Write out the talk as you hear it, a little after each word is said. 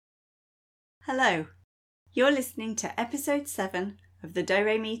Hello, you're listening to episode 7 of the Do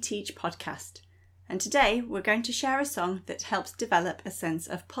Re Mi Teach podcast, and today we're going to share a song that helps develop a sense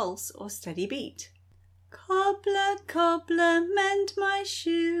of pulse or steady beat. Cobbler, cobbler, mend my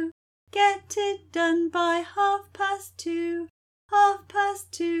shoe, get it done by 2:30.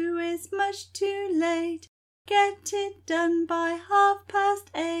 2:30 is much too late, get it done by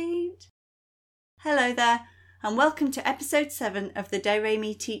 8:30. Hello there, and welcome to episode 7 of the Do Re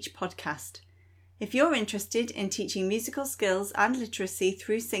Mi Teach podcast. If you're interested in teaching musical skills and literacy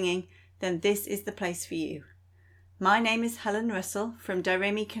through singing, then this is the place for you. My name is Helen Russell from Do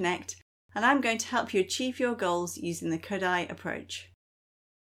Re Mi Connect, and I'm going to help you achieve your goals using the Kodály approach.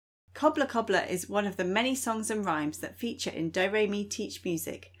 Cobbler Cobbler is one of the many songs and rhymes that feature in Do Re Mi Teach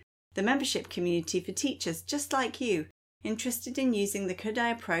Music, the membership community for teachers just like you, interested in using the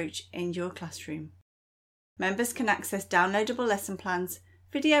Kodály approach in your classroom. Members can access downloadable lesson plans,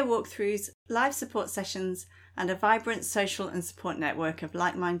 video walkthroughs, live support sessions, and a vibrant social and support network of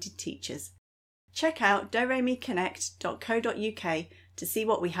like-minded teachers. Check out doremiconnect.co.uk to see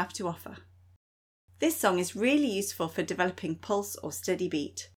what we have to offer. This song is really useful for developing pulse or steady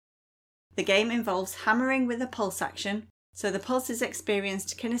beat. The game involves hammering with a pulse action, so the pulse is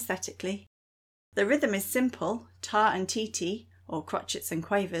experienced kinesthetically. The rhythm is simple, tar and titi, or crotchets and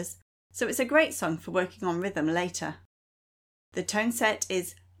quavers, so it's a great song for working on rhythm later. The tone set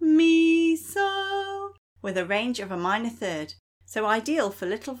is mi, so, with a range of a minor third, so ideal for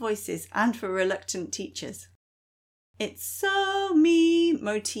little voices and for reluctant teachers. Its so, mi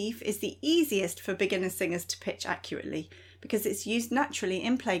motif is the easiest for beginner singers to pitch accurately because it's used naturally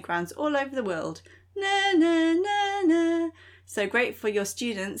in playgrounds all over the world. Na na na na. So great for your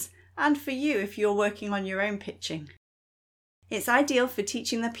students and for you if you're working on your own pitching. It's ideal for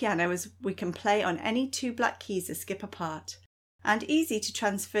teaching the piano as we can play on any two black keys a skip apart, and easy to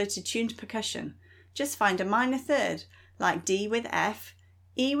transfer to tuned percussion. Just find a minor third like D with F,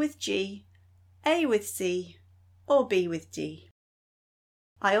 E with G, A with C, or B with D.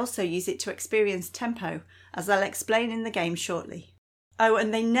 I also use it to experience tempo, as I'll explain in the game shortly. Oh,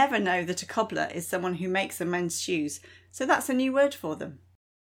 and they never know that a cobbler is someone who makes and mends shoes, so that's a new word for them.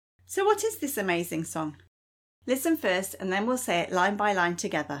 So what is this amazing song? Listen first and then we'll say it line by line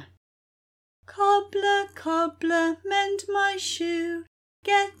together. Cobbler, cobbler, mend my shoe,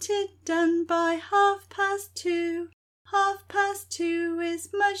 get it done by 2:30. 2:30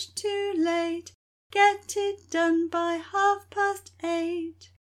 is much too late, get it done by 8:30.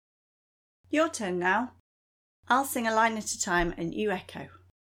 Your turn now. I'll sing a line at a time and you echo.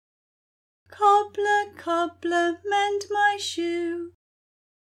 Cobbler, cobbler, mend my shoe,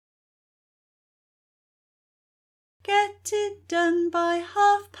 get it done by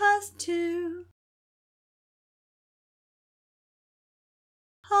 2:30.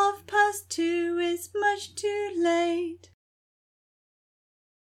 2:30 is much too late,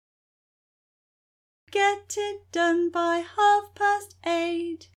 get it done by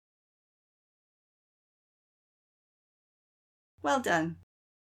 8:30. Well done.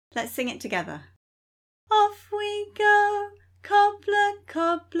 Let's sing it together. Off we go, cobbler,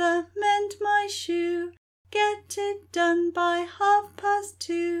 cobbler, mend my shoe, get it done by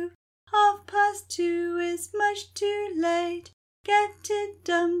 2:30. 2:30 is much too late, get it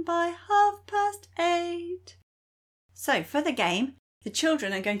done by 8:30. So for the game, the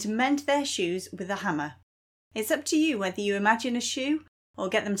children are going to mend their shoes with a hammer. It's up to you whether you imagine a shoe or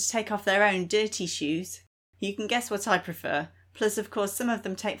get them to take off their own dirty shoes. You can guess what I prefer, plus of course some of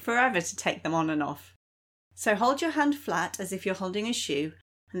them take forever to take them on and off. So hold your hand flat as if you're holding a shoe,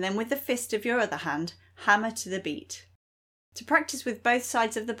 and then with the fist of your other hand, hammer to the beat. To practice with both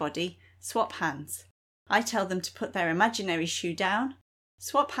sides of the body, swap hands. I tell them to put their imaginary shoe down,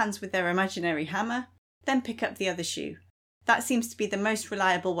 swap hands with their imaginary hammer, then pick up the other shoe. That seems to be the most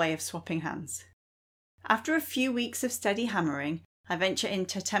reliable way of swapping hands. After a few weeks of steady hammering, I venture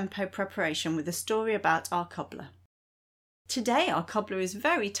into tempo preparation with a story about our cobbler. Today our cobbler is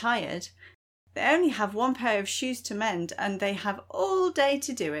very tired. They only have one pair of shoes to mend and they have all day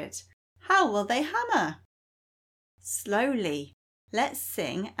to do it. How will they hammer? Slowly. Let's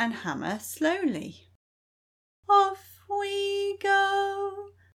sing and hammer slowly. Off we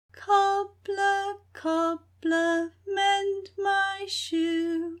go, cobbler, cobbler, mend my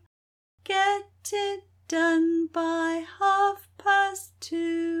shoe, get it done by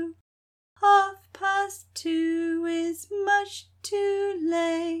 2:30. 2:30 is much too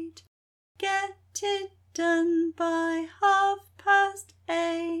late, get it done by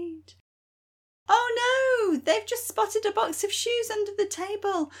 8:30. Oh no! They've just spotted a box of shoes under the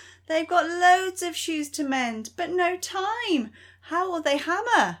table. They've got loads of shoes to mend, but no time. How will they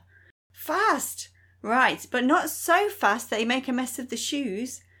hammer? Fast! Right, but not so fast that you make a mess of the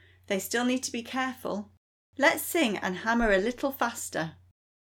shoes. They still need to be careful. Let's sing and hammer a little faster.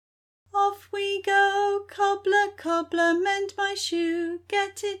 Off we go, cobbler, cobbler, mend my shoe.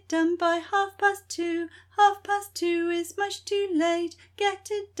 Get it done by 2:30. 2:30 is much too late. Get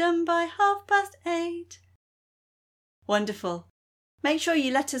it done by 8:30. Wonderful. Make sure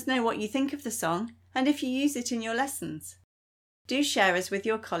you let us know what you think of the song and if you use it in your lessons. Do share us with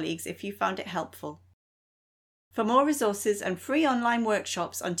your colleagues if you found it helpful. For more resources and free online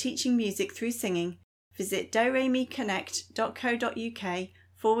workshops on teaching music through singing, visit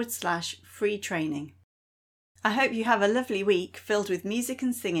doremiconnect.co.uk/free training. I hope you have a lovely week filled with music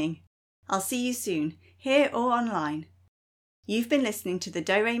and singing. I'll see you soon, here or online. You've been listening to the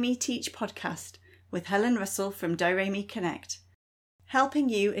Do Re Mi Teach podcast with Helen Russell from Do Re Mi Connect, helping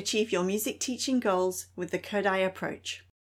you achieve your music teaching goals with the Kodály approach.